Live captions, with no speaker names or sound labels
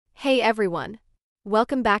Hey everyone!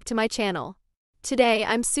 Welcome back to my channel. Today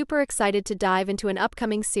I'm super excited to dive into an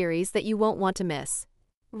upcoming series that you won't want to miss.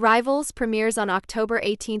 Rivals premieres on October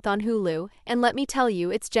 18th on Hulu, and let me tell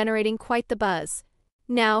you, it's generating quite the buzz.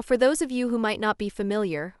 Now, for those of you who might not be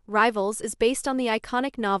familiar, Rivals is based on the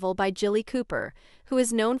iconic novel by Jilly Cooper, who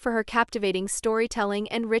is known for her captivating storytelling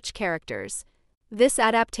and rich characters. This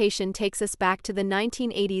adaptation takes us back to the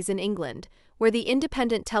 1980s in England, where the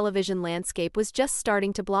independent television landscape was just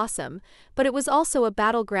starting to blossom, but it was also a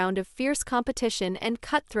battleground of fierce competition and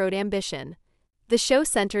cutthroat ambition. The show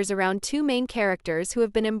centers around two main characters who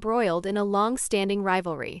have been embroiled in a long-standing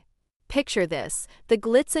rivalry. Picture this: the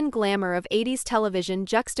glitz and glamour of 80s television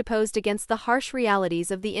juxtaposed against the harsh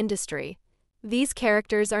realities of the industry. These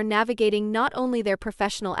characters are navigating not only their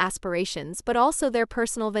professional aspirations but also their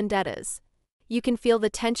personal vendettas. You can feel the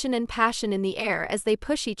tension and passion in the air as they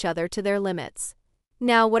push each other to their limits.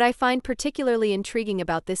 Now, what I find particularly intriguing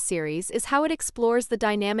about this series is how it explores the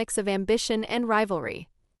dynamics of ambition and rivalry.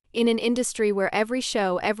 In an industry where every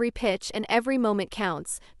show, every pitch, and every moment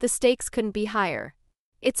counts, the stakes couldn't be higher.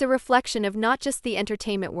 It's a reflection of not just the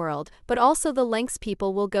entertainment world, but also the lengths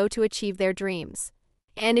people will go to achieve their dreams.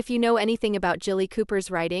 And if you know anything about Jilly Cooper's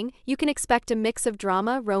writing, you can expect a mix of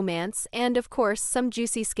drama, romance, and, of course, some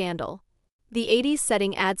juicy scandal. The 80s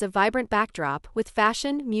setting adds a vibrant backdrop, with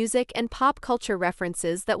fashion, music, and pop culture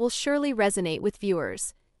references that will surely resonate with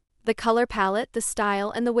viewers. The color palette, the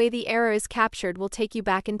style, and the way the era is captured will take you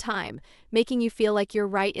back in time, making you feel like you're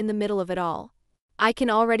right in the middle of it all. I can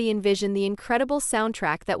already envision the incredible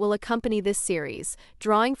soundtrack that will accompany this series,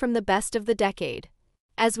 drawing from the best of the decade.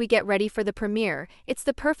 As we get ready for the premiere, it's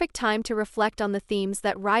the perfect time to reflect on the themes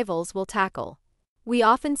that Rivals will tackle. We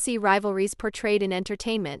often see rivalries portrayed in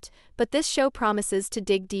entertainment, but this show promises to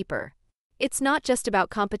dig deeper. It's not just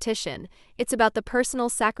about competition, it's about the personal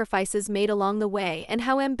sacrifices made along the way and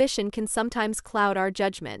how ambition can sometimes cloud our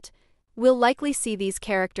judgment. We'll likely see these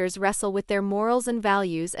characters wrestle with their morals and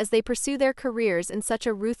values as they pursue their careers in such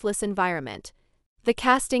a ruthless environment. The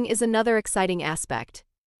casting is another exciting aspect.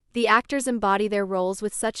 The actors embody their roles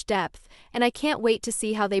with such depth, and I can't wait to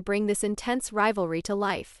see how they bring this intense rivalry to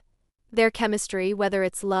life. Their chemistry, whether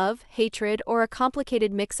it's love, hatred, or a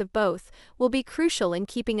complicated mix of both, will be crucial in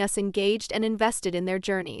keeping us engaged and invested in their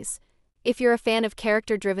journeys. If you're a fan of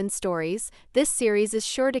character-driven stories, this series is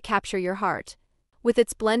sure to capture your heart. With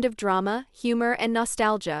its blend of drama, humor, and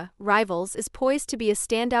nostalgia, Rivals is poised to be a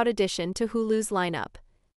standout addition to Hulu's lineup.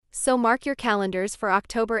 So mark your calendars for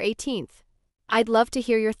October 18th. I'd love to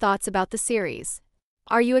hear your thoughts about the series.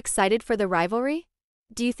 Are you excited for the rivalry?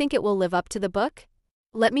 Do you think it will live up to the book?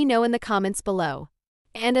 Let me know in the comments below.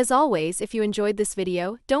 And as always, if you enjoyed this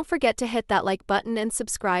video, don't forget to hit that like button and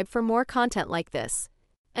subscribe for more content like this.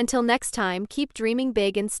 Until next time, keep dreaming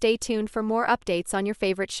big and stay tuned for more updates on your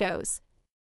favorite shows.